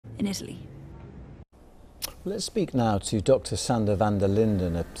in Italy. Let's speak now to Dr. Sander van der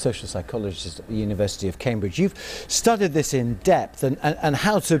Linden, a social psychologist at the University of Cambridge. You've studied this in depth and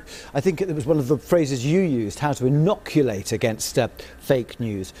how to, I think it was one of the phrases you used, how to inoculate against fake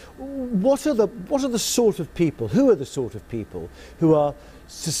news. What are the sort of people, who are the sort of people who are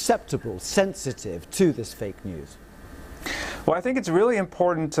susceptible, sensitive to this fake news? Well, I think it's really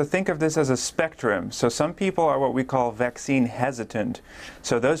important to think of this as a spectrum. So some people are what we call vaccine hesitant.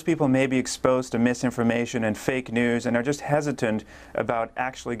 So those people may be exposed to misinformation and fake news and are just hesitant about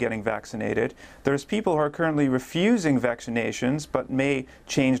actually getting vaccinated. There's people who are currently refusing vaccinations but may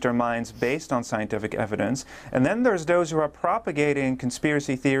change their minds based on scientific evidence. And then there's those who are propagating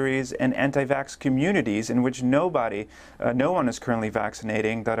conspiracy theories and anti-vax communities in which no one is currently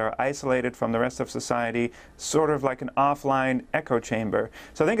vaccinating, that are isolated from the rest of society, sort of like an offline echo chamber.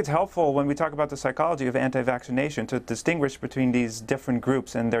 So I think it's helpful when we talk about the psychology of anti-vaccination to distinguish between these different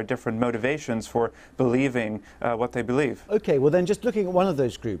groups and their different motivations for believing what they believe. Okay, well then, just looking at one of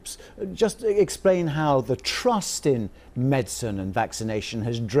those groups, just explain how the trust in medicine and vaccination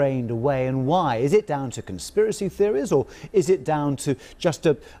has drained away and why. Is it down to conspiracy theories, or is it down to just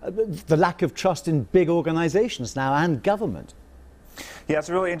the lack of trust in big organisations now and government? Yeah, it's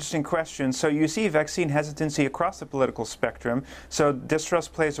a really interesting question. So you see vaccine hesitancy across the political spectrum. So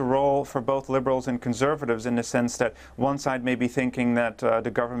distrust plays a role for both liberals and conservatives in the sense that one side may be thinking that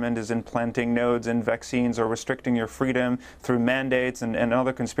the government is implanting nodes in vaccines or restricting your freedom through mandates and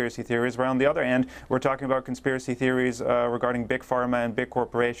other conspiracy theories. Where on the other hand, we're talking about conspiracy theories regarding big pharma and big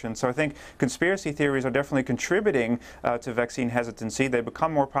corporations. So I think conspiracy theories are definitely contributing to vaccine hesitancy. They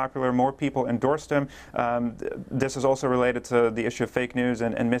become more popular, more people endorse them. This is also related to the issue of fake news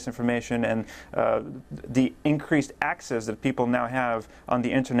and misinformation and the increased access that people now have on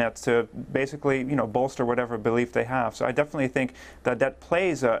the internet to basically, bolster whatever belief they have. So I definitely think that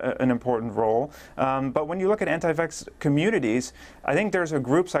plays an important role. But when you look at anti-vax communities, I think there's a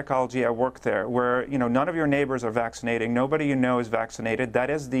group psychology at work there where, none of your neighbors are vaccinating, nobody you know is vaccinated.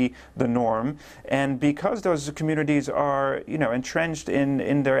 That is the norm. And because those communities are, entrenched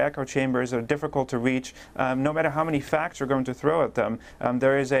in their echo chambers, are difficult to reach, no matter how many facts you're going to throw at them,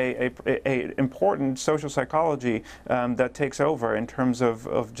 there is a important social psychology that takes over in terms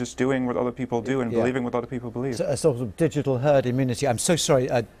of just doing what other people do and believing what other people believe. So a sort of digital herd immunity. I'm so sorry,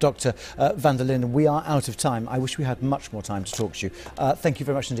 Dr. van der Linden, we are out of time. I wish we had much more time to talk to you. Thank you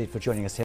very much indeed for joining us here.